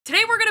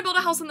Today we're gonna build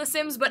a house in The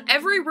Sims, but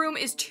every room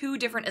is 2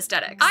 different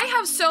aesthetics. I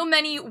have so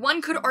many,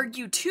 one could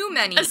argue too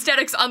many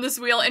aesthetics on this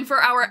wheel, and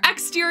for our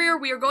exterior,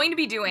 we are going to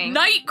be doing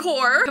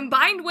Nightcore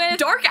combined with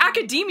Dark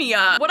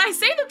Academia. Would I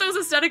say that those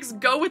aesthetics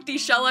go with the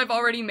shell I've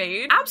already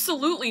made?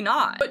 Absolutely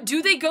not. But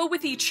do they go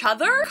with each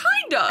other?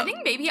 Kind of. I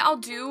think maybe I'll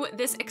do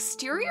this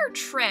exterior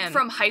trim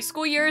from high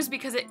school years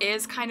because it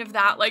is kind of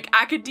that like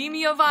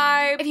academia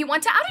vibe. If you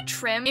want to add a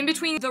trim in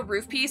between the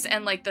roof piece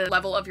and like the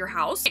level of your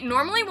house, it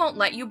normally won't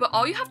let you, but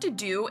all you have to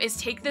do is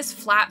take this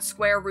flat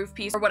square roof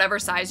piece or whatever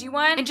size you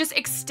want and just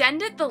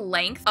extend it the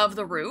length of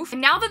the roof. And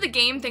now that the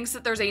game thinks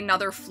that there's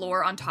another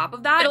floor on top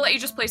of that, it'll let you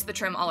just place the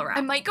trim all around.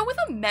 I might go with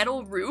a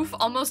metal roof,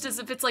 almost as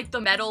if it's like the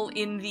metal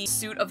in the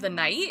suit of the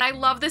knight. I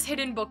love this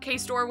hidden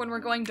bookcase door when we're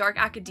going Dark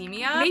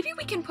Academia. Maybe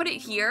we can put it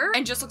here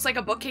and just looks like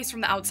a bookcase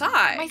from the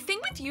outside. My thing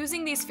with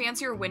using these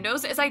fancier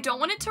windows is I don't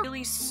want it to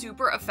really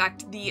super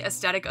affect the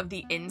aesthetic of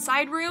the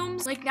inside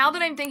rooms. Like now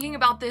that I'm thinking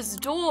about this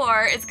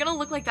door, it's gonna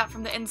look like that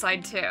from the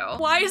inside too.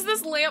 Why is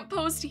this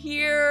lamppost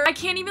here? I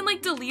can't even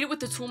like delete it with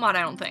the tool mod,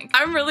 I don't think.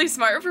 I'm really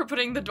smart for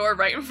putting the door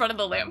right in front of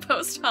the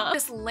lamppost, huh?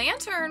 This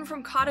lantern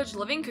from Cottage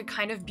Living could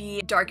kind of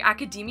be Dark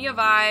Academia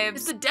vibes.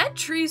 Is the dead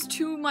trees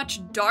too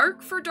much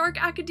dark for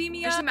Dark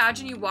Academia? Just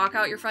imagine you walk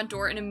out your front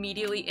door and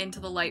immediately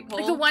into the light pole.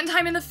 Like the one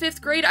time in the 5th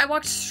grade, I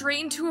walked straight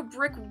into a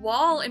brick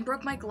wall and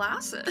broke my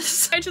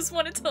glasses. I just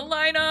wanted to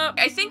line up.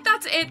 I think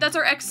that's it. That's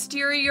our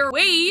exterior.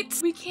 Wait,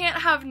 we can't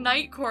have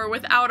Nightcore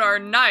without our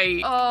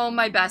night. Oh,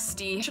 my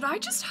bestie. Should I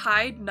just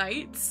hide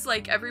nights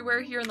like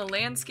everywhere here in the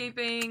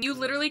landscaping? You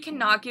literally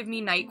cannot give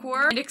me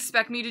Nightcore and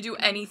expect me to do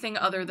anything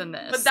other than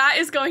this. But that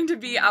is going to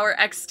be our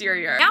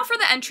exterior. Now for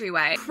the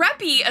entryway.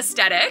 Preppy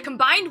aesthetic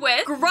combined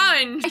with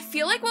grunge. I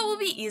feel like what will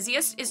be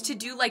easiest is to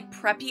do like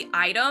preppy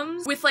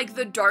items with like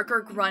the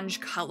darker grunge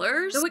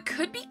colors. Though it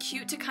could be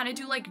cute to kind of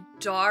do like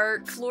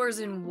dark floors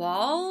and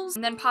walls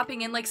and then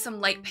popping in like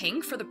some light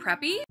pink for the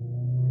preppy.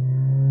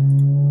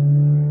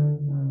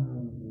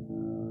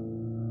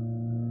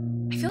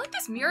 I feel like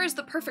this mirror is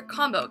the perfect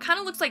combo. It kind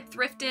of looks like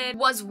thrifted,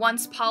 was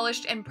once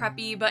polished and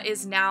preppy, but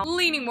is now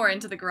leaning more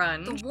into the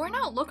grunge. The worn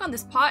out look on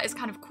this pot is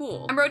kind of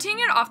cool. I'm rotating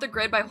it off the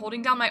grid by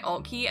holding down my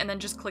Alt key and then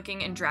just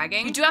clicking and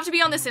dragging. You do have to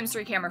be on the Sims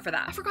 3 camera for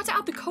that. I forgot to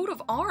add the coat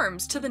of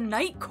arms to the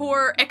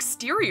Nightcore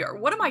exterior.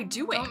 What am I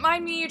doing? Don't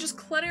mind me, just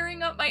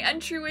cluttering up my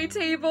entryway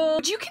table.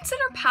 Would you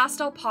consider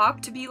pastel pop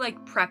to be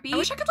like preppy? I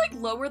wish I could like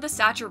lower the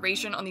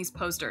saturation on these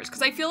posters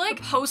because I feel like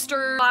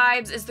poster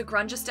vibes is the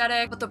grunge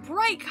aesthetic, but the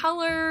bright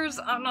colors,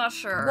 I'm not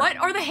sure. What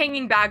are the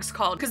hanging bags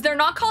called? Because they're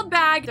not called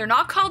bag, they're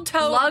not called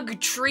tote. Lug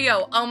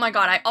trio. Oh my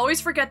god, I always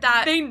forget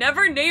that. They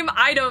never name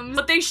items,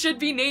 but they should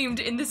be named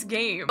in this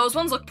game. Those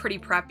ones look pretty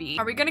preppy.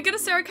 Are we gonna get a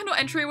Sarah Kendall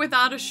entry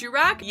without a shoe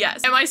rack?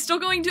 Yes. Am I still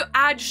going to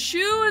add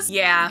shoes?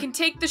 Yeah. You can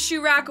take the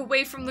shoe rack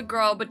away from the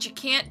girl, but you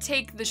can't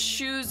take the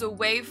shoes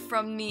away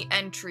from the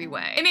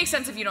entryway. It makes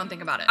sense if you don't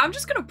think about it. I'm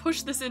just gonna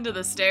push this into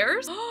the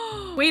stairs.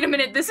 Wait a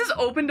minute, this is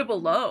open to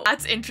below.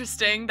 That's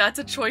interesting. That's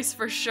a choice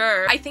for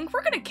sure. I think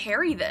we're gonna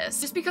carry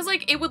this just because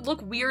like it would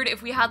look weird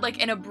if we had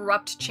like an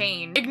abrupt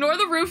change. Ignore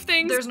the roof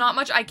things. There's not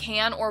much I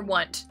can or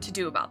want to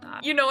do about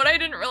that. You know what I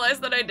didn't realize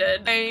that I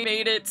did? I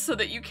made it so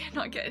that you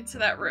cannot get into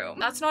that room.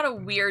 That's not a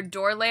weird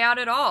door layout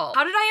at all.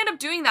 How did I end up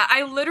doing that?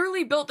 I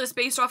literally built this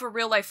based off a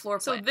real life floor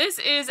plan. So this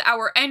is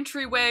our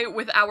entryway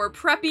with our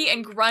preppy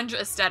and grunge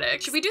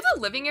aesthetic. Should we do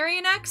the living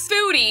area next?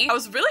 Foodie. I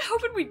was really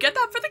hoping we'd get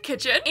that for the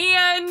kitchen.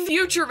 And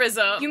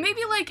futurism. You may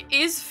be like,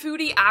 is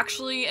foodie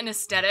actually an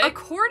aesthetic?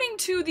 According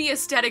to the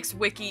aesthetics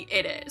wiki,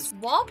 it is.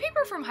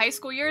 Wallpaper from high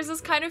school years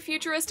is kind of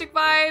futuristic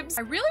vibes.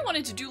 I really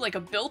wanted to do like a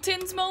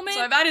built-ins moment,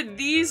 so I've added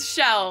these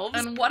shelves.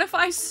 And what if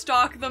I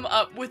stock them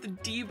up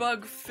with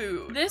debug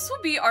food? This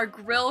will be our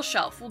grill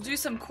shelf. We'll do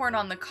some corn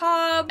on the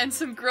cob and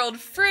some grilled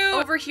fruit.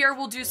 Over here,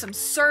 we'll do some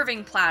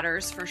serving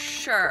platters for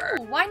sure.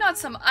 Ooh, why not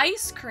some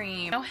ice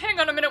cream? Now, hang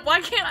on a minute.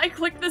 Why can't I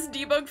click this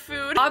debug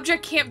food?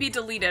 Object can't be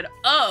deleted.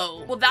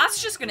 Oh, well,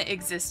 that's just gonna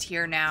exist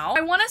here now.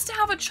 I want us to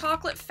have a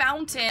chocolate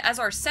fountain as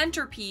our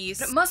centerpiece,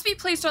 but it must be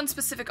placed on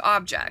specific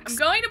objects. I'm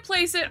going to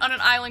place it on an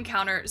island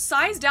counter,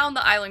 size down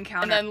the island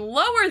counter, and then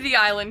lower the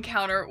island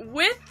counter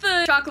with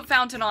the chocolate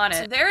fountain on it.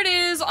 So there it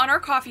is on our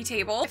coffee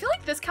table. I feel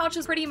like this couch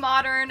is pretty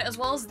modern, as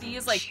well as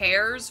these like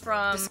chairs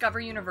from Discover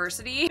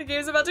University. The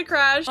game's about to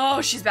crash.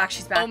 Oh, she's back,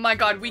 she's back. Oh my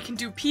god, we can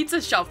do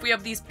pizza shelf. We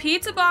have these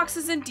pizza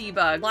boxes in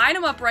debug. Line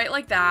them up right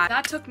like that.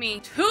 That took me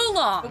too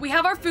long. But we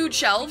have our food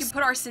shelves. We can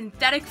put our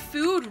synthetic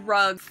food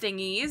rug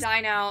thingies.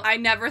 Dine out. I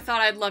never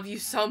thought I'd love you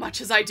so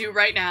much as I do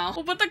right now.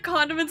 We'll put the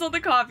condiments on the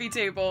coffee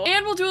table.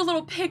 And we'll do a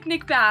little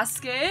picnic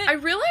basket. I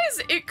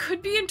realize it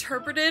could be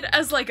interpreted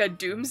as like a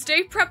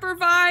doomsday prepper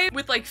vibe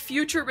with like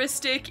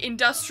futuristic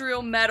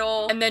industrial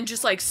metal and then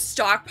just like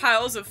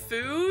stockpiles of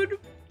food.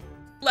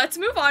 let's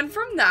move on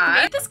from that.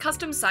 I made this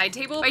custom side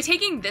table by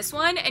taking this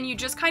one and you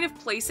just kind of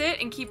place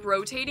it and keep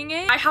rotating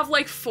it. I have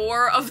like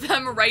 4 of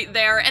them right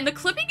there and the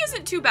clipping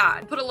isn't too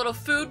bad. Put a little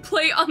food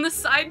plate on the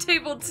side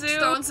table too. Just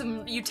throw in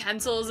some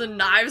utensils and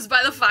knives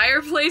by the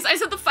fireplace. I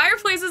said the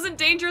fireplace isn't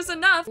dangerous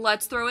enough.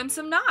 Let's throw in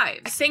some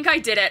knives. I think I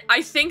did it.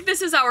 I think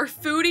this is our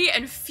foodie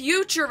and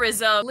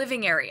futurism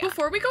living area.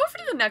 Before we go over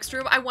to the next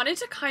room, I wanted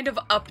to kind of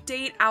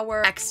update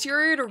our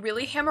exterior to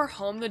really hammer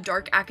home the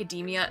dark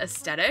academia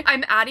aesthetic.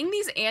 I'm adding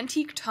these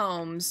antique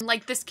tomes,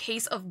 like this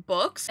case of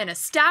books and a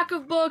stack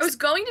of books. I was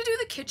going to do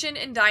the kitchen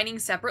and dining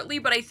separately,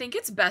 but I think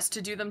it's best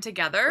to do them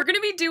together. We're gonna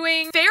be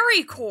doing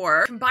fairy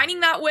core, combining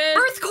that with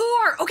earth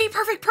core. Okay,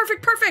 perfect,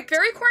 perfect, perfect.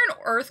 Fairy core and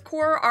earth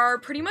core are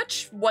pretty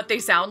much what they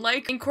sound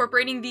like,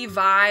 incorporating the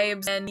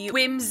vibes and the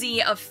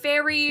whimsy of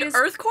fairies.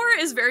 Earth core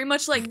is very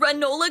much like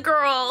granola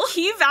girl.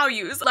 Key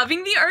values: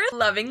 loving the earth,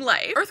 loving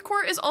life. Earth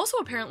core is also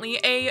apparently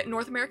a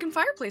North American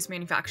fireplace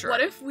manufacturer.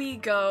 What if we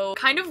go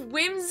kind of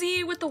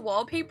whimsy with the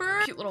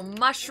wallpaper? Cute little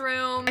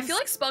mushroom. I feel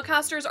like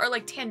spellcasters are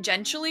like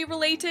tangentially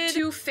related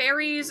to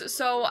fairies,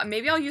 so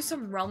maybe I'll use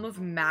some Realm of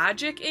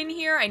Magic in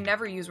here. I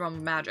never use Realm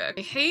of Magic.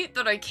 I hate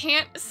that I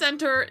can't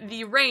center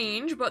the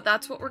range, but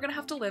that's what we're gonna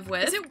have to live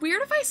with. Is it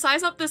weird if I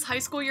size up this high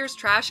school year's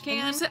trash can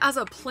and use it as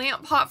a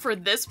plant pot for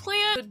this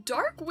plant? The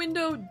dark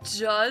window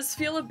does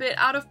feel a bit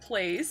out of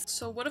place,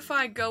 so what if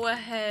I go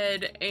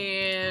ahead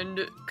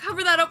and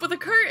cover that up with a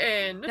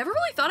curtain? Never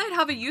really thought I'd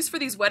have a use for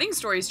these wedding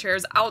stories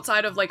chairs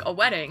outside of like a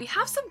wedding. We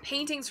have some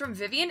paintings from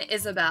Vivian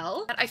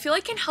Isabel that I feel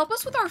like can help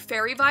us with our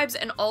fairy vibes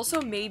and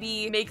also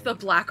maybe make the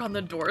black on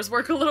the doors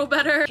work a little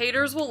better.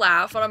 Haters will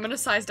laugh, but I'm gonna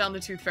size down the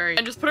tooth fairy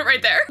and just put it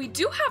right there. We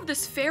do have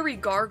this fairy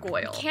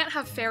gargoyle. Can't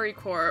have fairy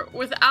core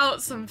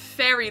without some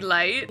fairy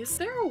light. Is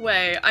there a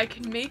way I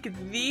can make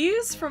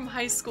these from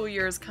high school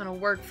years kind of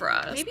work for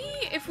us? Maybe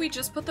if we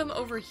just put them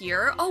over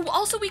here. Oh,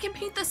 also we can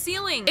paint the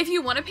ceiling. If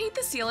you want to paint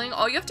the ceiling,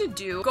 all you have to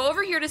do, go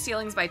over here to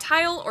ceilings by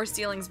tile or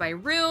ceilings by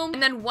room.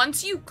 And then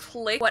once you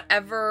click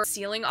whatever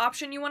ceiling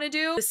option you want to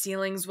do, the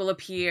ceilings will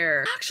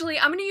appear. Actually,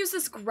 I'm gonna use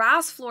this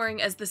grass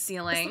flooring as the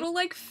ceiling. This little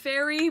like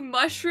fairy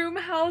mushroom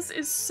house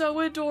is so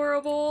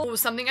adorable. Oh,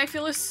 something I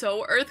feel is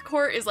so earth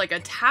core is like a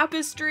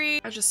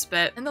tapestry. I just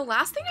spit. And the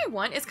last thing I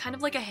want is kind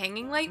of like a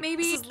hanging light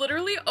maybe. This is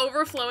literally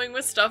overflowing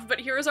with stuff, but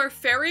here's our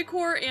fairy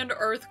core and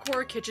earth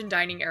core kitchen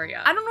dining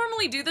area. I don't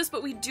normally do this,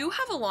 but we do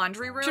have a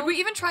laundry room. Should we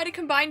even try to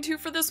combine 2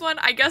 for this one?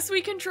 I guess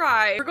we can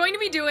try. We're going to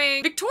be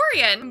doing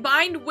Victorian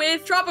combined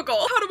with tropical.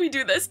 How do we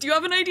do this? Do you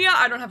have an idea?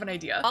 I don't have an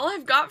idea. All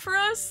I've got for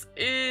us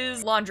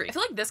is laundry. I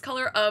feel like this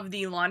color of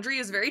the laundry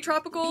is very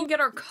tropical. We can get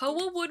our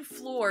koa wood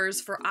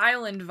floors for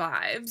island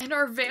vibes and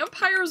our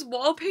vampires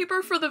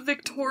wallpaper for the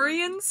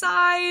Victorian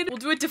side. We'll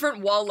do a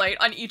different wall light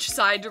on each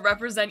side to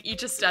represent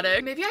each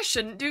aesthetic. Maybe I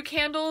shouldn't do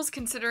candles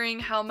considering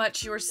how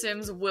much your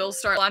Sims will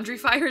start laundry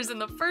fires in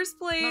the first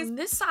place. On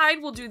this side,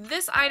 we'll do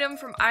this item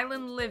from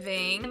Island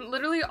Living. And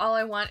literally all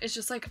I want is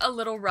just like a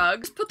little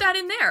rug. Just put that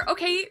in there.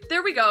 Okay,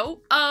 there we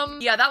go.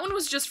 Yeah, that one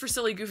was just for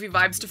silly goofy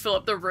vibes to fill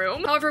up the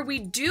room. However, we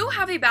do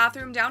have a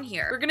bathroom down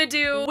here. We're gonna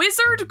do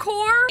wizard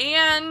core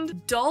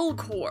and dull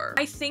core.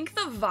 I think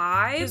the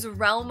vibe is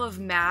Realm of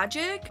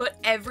Magic, but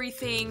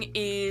everything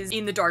is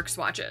in the dark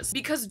swatches.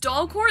 Because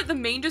dull core, the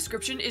main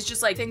description is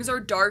just like things are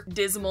dark,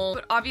 dismal,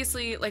 but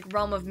obviously like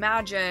Realm of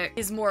Magic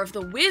is more of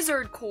the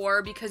wizard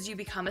core because you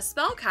become a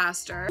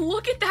spellcaster.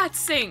 Look at that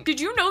sink. Did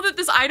you know that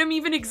this item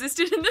even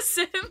existed in The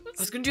Sims? I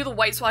was gonna do the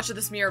white swatch of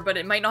this mirror, but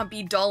it might not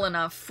be dull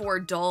enough for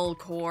dull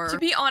core. To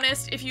be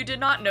honest, if you did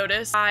not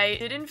notice, I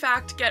did in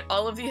fact get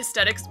all of the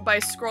aesthetics by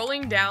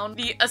scrolling down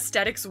the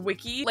aesthetics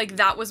wiki. Like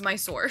that was my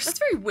source. That's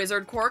very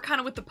wizard core, kind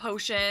of with the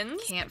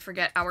potions. Can't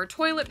forget our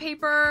toilet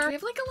paper. Do we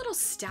have like a little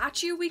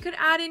statue we could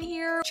add in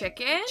here?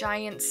 Chicken,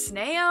 giant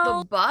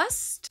snail, the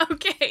bust.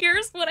 Okay,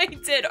 here's what I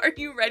did. Are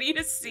you ready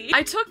to see?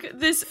 I took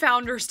this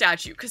founder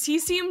statue because he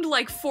seemed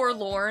like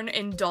forlorn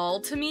and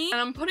dull to me,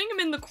 and I'm putting him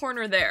in the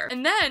corner there.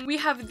 And then we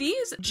have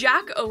these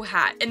Jack-O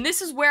hat, and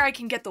this is where I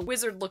can get the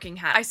wizard looking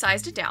hat. I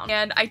sized it down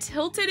and I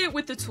tilted it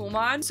with the tool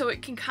mod so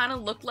it can kind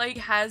of look like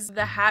it has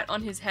the hat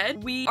on his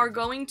head. We are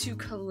going to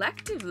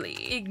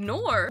collectively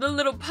ignore the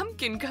little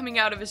pumpkin coming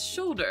out of his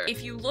shoulder.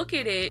 If you look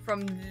at it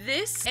from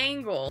this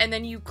angle and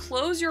then you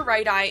close your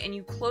right eye and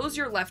you close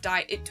your left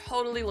eye, it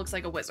totally looks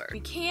like a wizard. We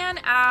can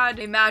add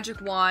a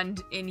magic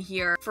wand in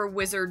here for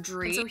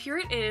wizardry. And so here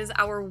it is,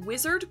 our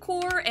wizard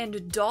core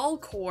and doll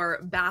core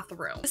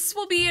bathroom. This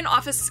will be an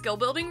office skill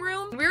building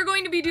room. We're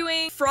going to be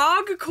doing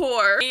frog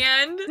core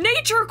and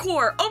nature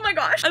core. Oh my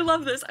gosh, I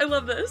love this. I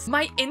love this.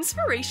 My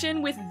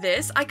inspiration with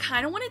this, I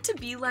kind of want it to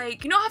be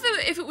like, you know how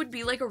if it would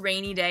be like a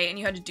rainy day and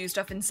you had to do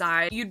stuff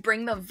inside, you'd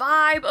bring the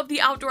vibe of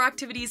the outdoor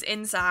activities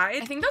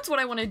inside. I think that's what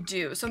I want to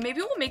do. So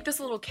maybe we'll make this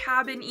a little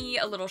cabin-y,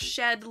 a little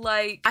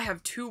shed-like. I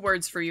have 2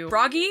 words for you.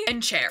 Froggy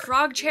and chair.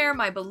 Frog chair,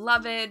 my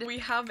beloved. We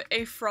have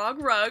a frog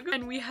rug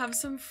and we have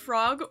some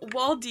frog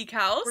wall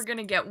decals. We're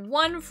gonna get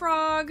 1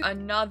 frog,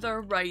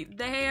 another right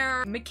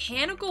there.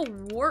 Mechanical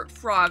wart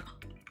frog.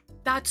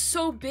 That's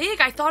so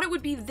big. I thought it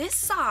would be this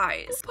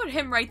size. Let's put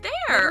him right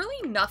there.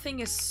 Literally nothing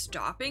is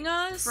stopping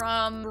us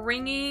from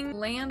bringing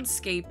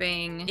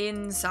landscaping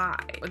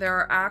inside. There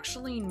are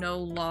actually no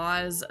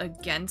laws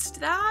against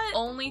that.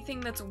 Only thing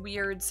that's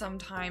weird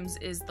sometimes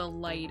is the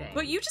lighting.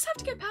 But you just have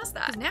to get past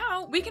that. 'Cause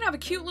now we can have a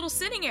cute little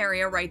sitting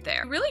area right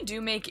there. We really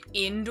do make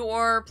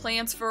indoor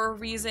plants for a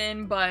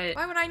reason, but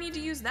why would I need to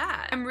use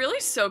that? I'm really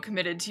so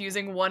committed to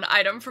using one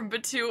item from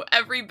Batu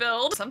every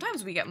build.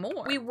 Sometimes we get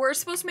more. We were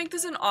supposed to make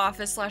this an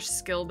office /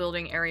 skill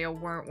building area,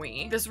 weren't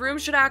we? This room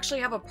should actually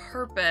have a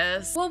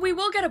purpose. Well, we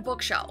will get a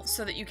bookshelf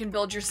so that you can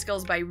build your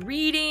skills by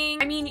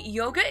reading. I mean,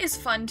 yoga is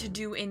fun to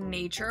do in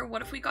nature.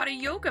 What if we got a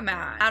yoga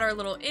mat? Add our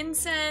little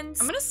incense.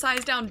 I'm gonna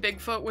size down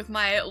Bigfoot with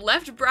my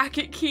left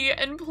bracket key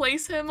and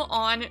place him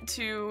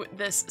onto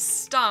this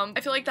stump.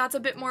 I feel like that's a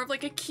bit more of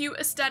like a cute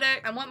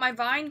aesthetic. I want my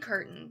vine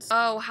curtains.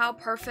 Oh, how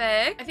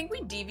perfect. I think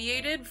we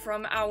deviated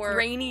from our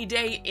rainy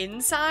day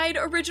inside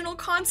original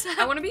concept.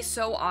 I want to be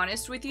so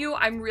honest with you.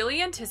 I'm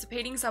really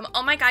anticipating some,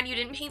 oh my god, you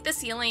didn't paint the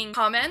ceiling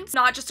comments,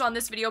 not just on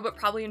this video, but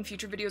probably in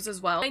future videos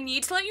as well. I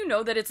need to let you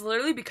know that it's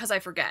literally because I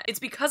forget. It's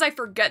because I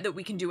forget that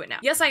we can do it now.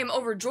 Yes, I am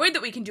overjoyed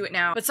that we can do it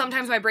now, but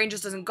sometimes my brain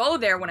just doesn't go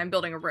there when I'm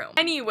building a room.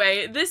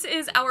 Anyway, this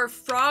is our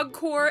frog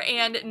core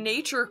and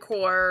nature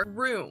core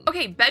room.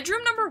 Okay,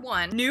 bedroom number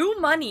 1, new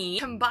money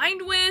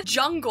combined with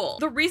jungle.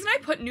 The reason I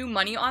put new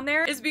money on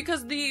there is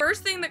because the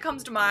first thing that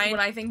comes to mind when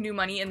I think new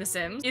money in The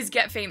Sims is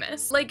get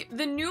famous. Like,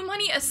 the new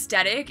money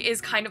aesthetic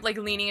is kind of like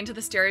leaning into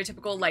the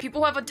stereotypical, like,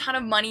 people who have a ton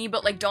of money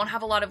but like don't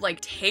have a lot of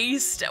like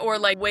taste or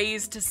like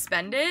ways to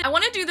spend it. I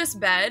want to do this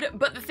bed,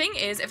 but the thing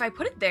is, if I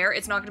put it there,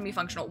 it's not going to be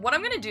functional. What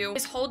I'm going to do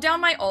is hold down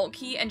my alt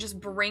key and just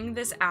bring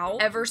this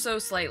out ever so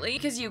slightly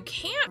because you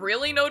can't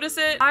really notice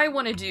it. I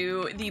want to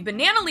do the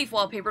banana leaf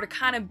wallpaper to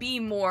kind of be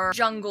more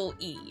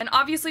jungle-y. And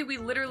obviously we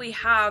literally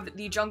have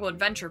the jungle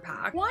adventure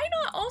pack. Why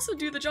not also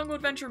do the jungle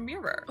adventure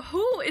mirror?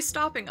 Who is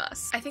stopping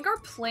us? I think our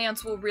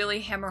plants will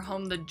really hammer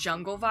home the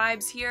jungle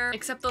vibes here,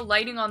 except the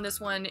lighting on this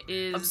one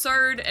is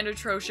absurd and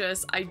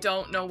atrocious. I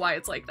don't know why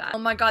it's like that. Oh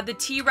my god, the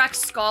T-Rex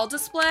skull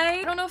display.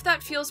 I don't know if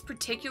that feels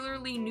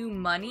particularly new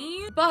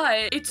money,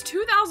 but it's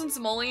 2,000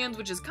 simoleons,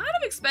 which is kind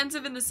of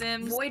expensive in The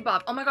Sims. Void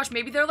Bop. Oh my gosh,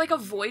 maybe they're like a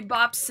Void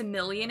Bop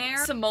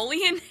simillionaire?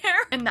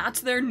 Simoleonaire? And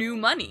that's their new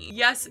money.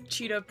 Yes,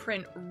 cheetah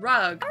print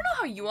rug. I don't know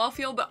how you all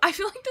feel, but I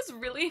feel like this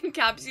really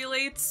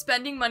encapsulates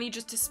spending money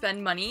just to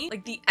spend money,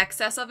 like the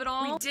excess of it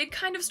all. We did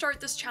kind of start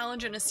this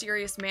challenge in a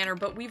serious manner,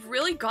 but we've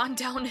really gone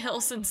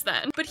downhill since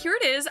then. But here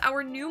it is,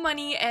 our new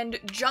money and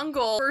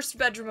jungle first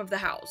bedroom of the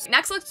house.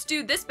 Next, let's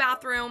do this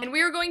bathroom, and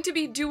we are going to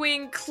be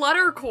doing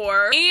clutter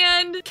core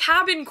and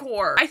cabin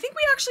core. I think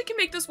we actually can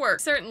make this work.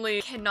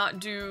 Certainly cannot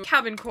do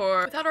cabin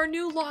core without our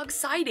new log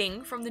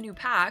siding from the new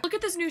pack. Look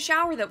at this new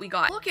shower that we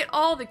got. Look at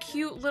all the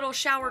cute little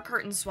shower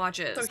curtain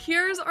swatches. So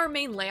here's our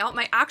main layout.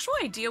 My actual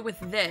idea with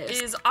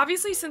this is,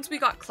 obviously since we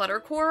got clutter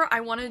core,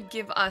 I want to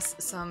give us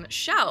some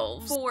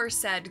shelves for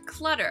said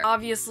clutter.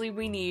 Obviously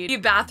we need the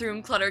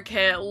bathroom clutter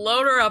kit.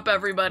 Load her up,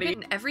 everybody. We're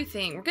getting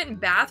everything. We're getting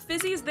bath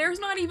fizzies. There's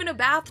not even a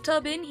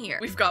bathtub in here.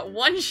 We've got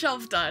one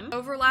shelf done.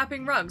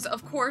 Overlapping rugs,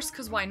 of course,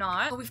 because why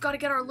not? But we've got to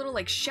get our little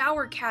like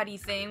shower caddy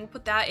thing. We'll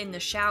put that in the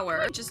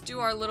shower. Just do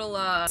our little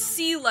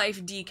sea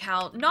life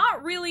decal.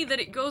 Not really that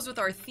it goes with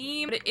our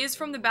theme, but it is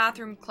from the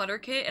bathroom clutter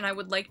kit, and I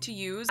would like to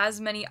use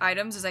as many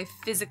items as I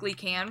physically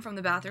can from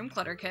the bathroom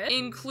clutter kit,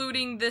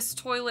 including this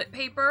toilet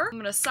paper. I'm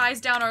gonna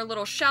size down our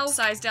little shelf,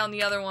 size down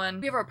the other one.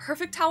 We have our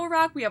perfect towel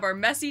rack. We have our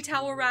messy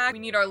towel rack. We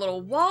need our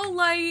little wall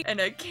light and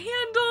a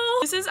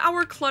candle. This is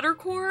our clutter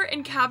core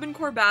and cabin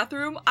core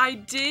bathroom. I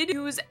did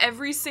use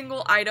every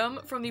single item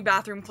from the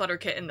bathroom clutter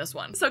kit in this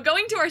one. So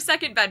going to our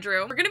second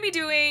bedroom, we're gonna be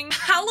doing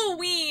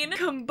Halloween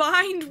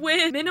combined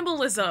with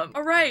minimalism.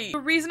 All right, the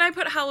reason I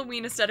put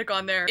Halloween aesthetic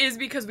on there is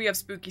because we have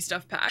spooky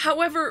stuff pack.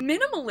 However,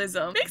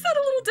 minimalism makes that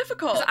a little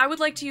difficult. I would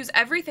like to use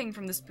everything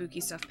from the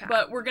spooky stuff pack,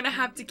 but we're gonna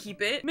have to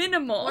keep it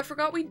minimal. Oh, I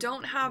forgot we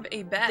don't have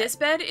a bed. This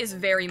bed is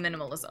very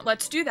minimalism.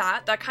 Let's do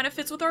that. That kind of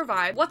fits with our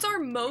vibe. What's our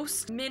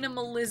most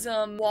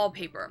minimalism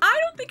wallpaper? I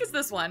don't think it's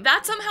this one.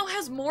 That somehow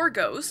has more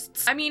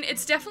ghosts. I mean,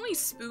 it's definitely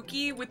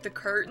spooky with the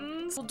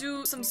curtains. We'll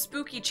do some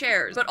spooky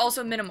chairs, but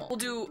also minimal. We'll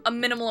do a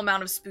minimal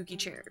amount of spooky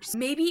chairs.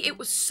 Maybe it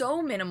was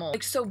so minimal,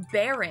 like so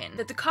barren,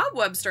 that the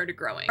cobwebs started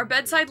growing. Our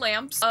bedside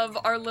lamps of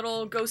our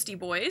little ghosty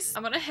boys.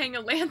 I'm gonna hang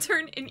a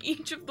lantern in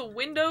each of the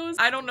windows.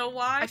 I don't know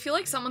why. I feel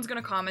like someone's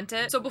gonna comment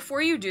it. So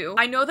before you do,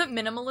 I know that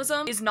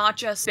minimalism is not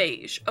just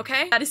beige,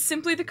 okay? That is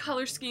simply the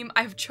color scheme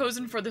I've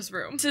chosen for this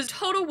room. This is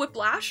total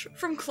whiplash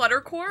from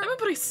Cluttercore. I haven't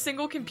put a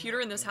single computer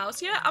in this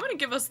house yet. I'm gonna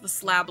give us the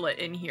slablet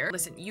in here.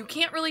 Listen, you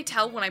can't really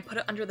tell when I put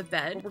it under the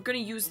bed, but we're gonna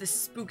use this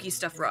spooky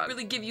stuff rug.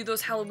 Really give you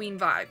those Halloween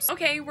vibes.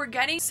 Okay, we're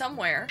getting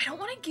somewhere. I don't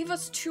want to give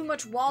us too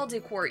much wall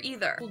decor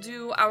either. We'll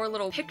do our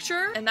little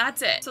picture, and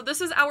that's it. So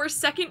this is our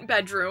second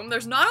bedroom.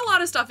 There's not a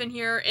lot of stuff in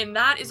here, and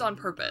that is on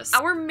purpose.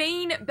 Our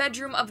main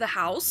bedroom of the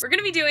house, we're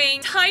gonna be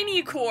doing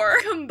tiny core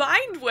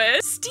combined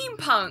with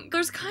steampunk.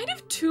 There's kind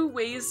of two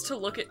ways to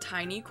look at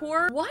tiny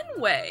core. One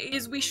way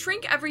is we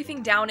shrink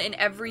everything down and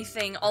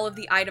everything, all of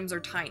the items are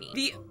tiny.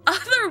 The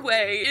other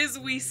way is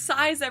we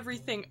size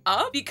everything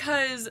up,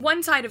 because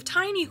one side of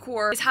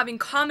tinycore is having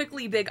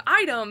comically big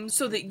items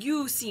so that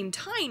you seem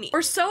tiny.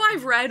 Or so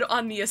I've read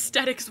on the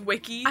aesthetics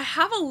wiki. I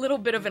have a little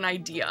bit of an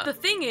idea. The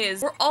thing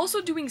is, we're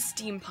also doing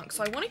steampunk,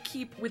 so I want to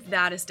keep with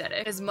that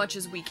aesthetic as much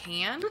as we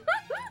can.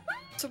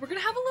 So we're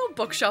gonna have a little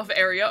bookshelf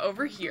area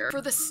over here.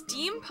 For the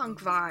steampunk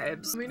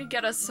vibes, I'm gonna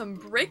get us some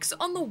bricks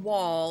on the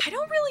wall. I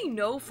don't really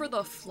know for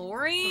the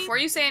flooring. Before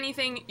you say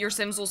anything, your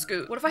Sims will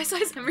scoot. What if I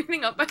size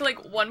everything up by like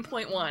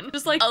 1.1?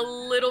 Just like a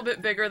little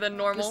bit bigger than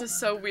normal. This is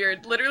so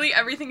weird. Literally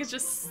everything is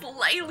just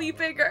slightly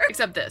bigger.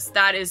 Except this.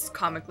 That is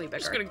comically bigger. I'm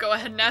just gonna go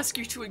ahead and ask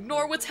you to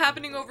ignore what's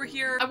happening over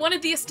here. I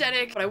wanted the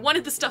aesthetic, but I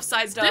wanted the stuff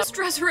sized up. This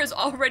dresser is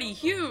already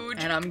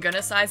huge, and I'm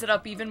gonna size it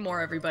up even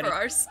more, everybody. For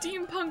our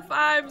steampunk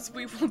vibes,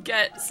 we will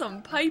get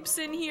some pipes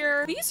in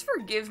here. Please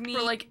forgive me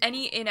for like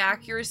any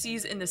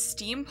inaccuracies in the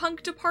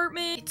steampunk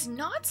department. It's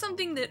not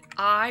something that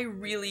I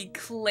really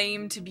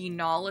claim to be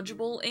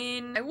knowledgeable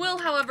in. I will,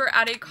 however,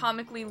 add a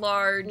comically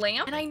large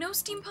lamp. And I know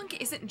steampunk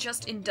isn't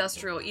just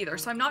industrial either,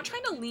 so I'm not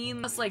trying to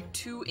lean us like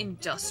too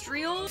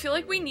industrial. I feel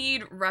like we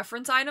need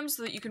reference items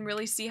so that you can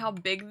really see how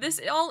big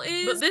this all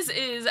is. But this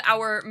is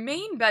our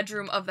main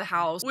bedroom of the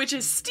house, which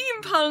is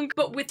steampunk,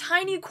 but with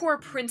tiny core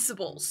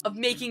principles of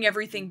making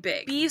everything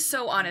big. Be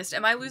so honest.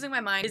 Am I losing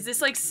my mind? Is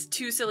this like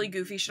too silly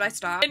goofy? Should I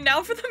stop? And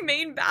now for the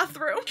main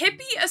bathroom.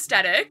 Hippie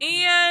aesthetic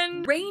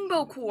and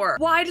rainbow core.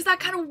 Why does that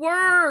kind of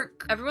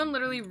work? Everyone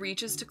literally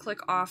reaches to click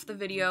off the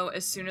video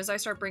as soon as I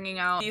start bringing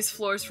out these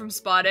floors from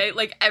Spa Day.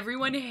 Like,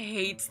 everyone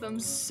hates them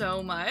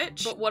so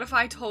much. But what if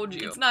I told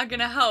you it's not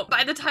gonna help?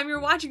 By the time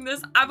you're watching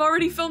this, I've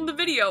already filmed the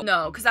video.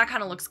 No, because that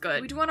kind of looks good.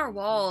 What we do on our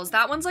walls.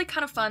 That one's like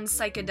kind of fun.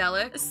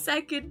 Psychedelic. A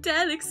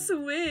psychedelic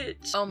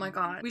switch. Oh my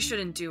god. We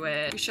shouldn't do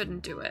it. We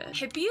shouldn't do it.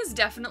 Hippie is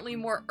definitely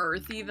more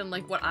earthy than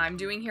like what I'm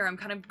doing here. I'm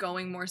kind of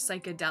going more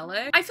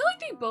psychedelic. I feel like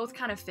they both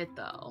kind of fit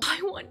though. I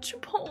want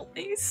Chipotle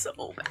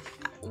so bad.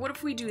 What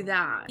if we do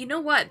that? You know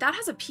what? That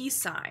has a peace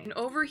sign. And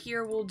over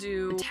here we'll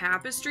do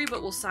tapestry,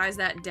 but we'll size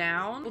that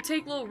down. We'll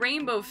take little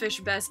rainbow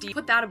fish bestie,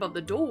 put that above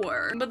the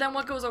door. But then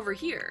what goes over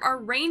here? Our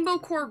rainbow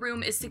core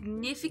room is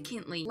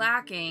significantly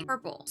lacking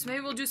purple. So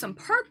maybe we'll do some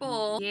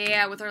purple.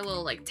 Yeah, with our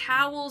little like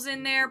towels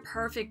in there.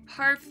 Perfect,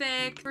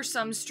 perfect. For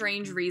some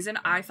strange reason,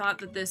 I thought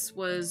that this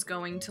was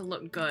going to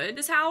look good.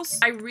 This house,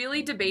 I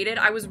really debated.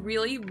 I was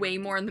really way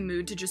more in the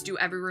mood to just do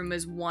every room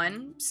as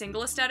one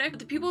single aesthetic. But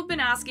the people have been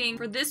asking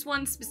for this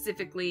one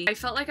specifically. I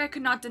felt like I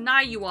could not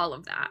deny you all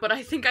of that. But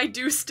I think I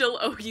do still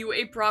owe you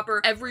a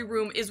proper every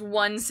room is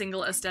one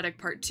single aesthetic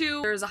part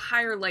 2. There's a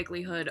higher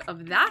likelihood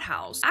of that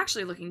house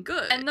actually looking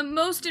good. And the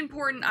most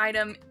important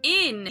item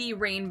in the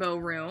rainbow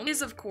room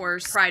is, of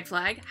course, pride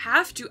flag.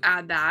 Have to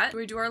add that. So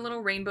we do our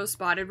little rainbow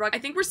spotted rug. I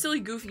think we're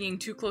silly goofying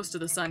too close to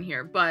the sun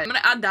here, but I'm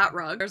gonna add that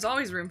rug. There's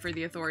always room for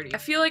the authority. I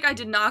feel like I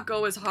did not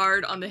go as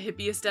hard on the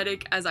hippie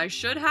aesthetic as I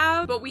should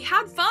have, but we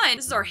had fun.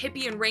 This is our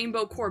hippie and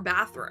rainbow core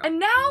bathroom. And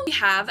now we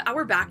have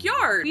our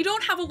backyard. We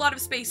don't have a lot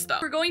of space though.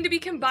 We're going to be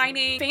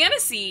combining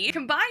fantasy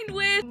combined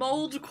with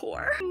mold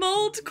core.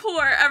 Mold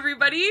core,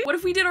 everybody. What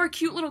if we did our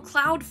cute little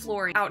cloud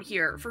flooring out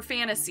here for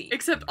fantasy?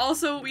 Except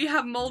also we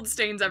have mold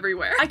stains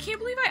everywhere. I can't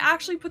believe I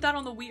actually put that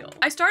on the wheel.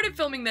 I started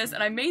filming this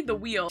and I made the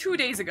wheel 2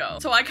 days ago,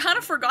 so I kind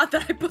of forgot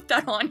that I put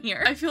that on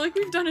here. I feel like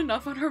we've done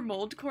enough on our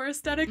mold core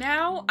aesthetic.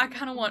 Now I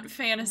kind of want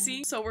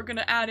fantasy, so we're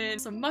gonna add in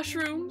some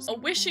mushrooms, a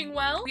wishing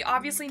well. We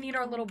obviously need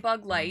our little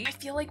bug light. I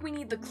feel like we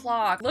need the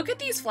clock. Look at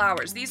these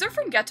flowers. These are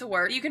from Get to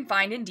Work that you can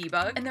find in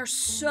Debug, and they're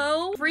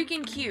so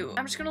freaking cute.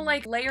 I'm just gonna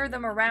like layer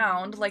them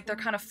around like they're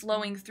kind of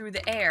flowing through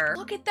the air.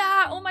 Look at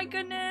that. Oh my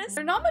goodness.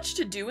 There's not much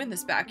to do in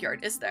this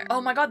backyard, is there?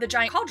 Oh my god, the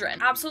giant cauldron.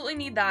 Absolutely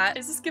need that.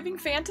 Is this giving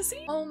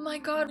fantasy? Oh my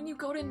god, when you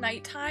go to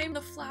nighttime,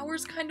 the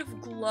flowers kind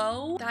of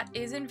glow. That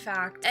is in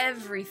fact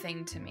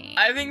everything to me.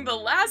 I think the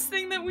last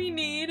thing that we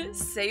need,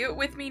 say it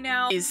with me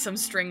now, is some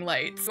string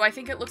lights. Do I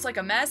think it looks like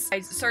a mess? I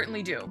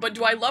certainly do. But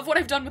do I love what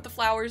I've done with the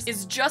flowers?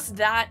 Is just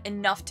that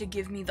enough to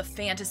give me the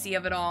fantasy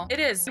of it all? It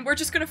is. And we're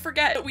just gonna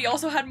forget that we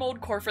also had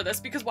mold core for this,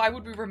 because why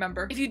would we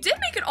remember? If you did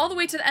make it all the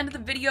way to the end of the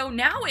video,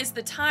 now is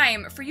the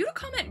time for you to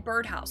comment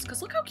birdhouse,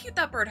 because look how cute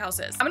that birdhouse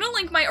is. I'm gonna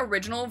link my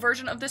original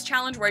version of this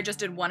challenge where I just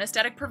did one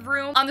aesthetic per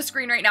room on the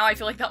screen right now. I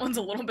feel like that one's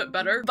a little bit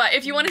better. But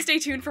if you want to stay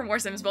tuned for more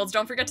Sims builds,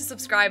 don't forget to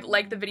subscribe,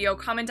 like the video,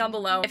 comment down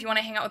below. If you want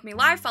to hang out with me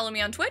live, follow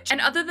me on Twitch.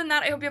 And other than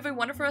that, I hope you have a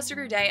wonderful rest of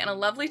your day and a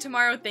lovely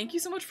tomorrow. Thank you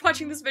so much for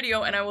watching this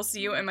video, and I will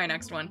see you in my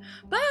next one.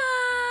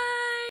 Bye!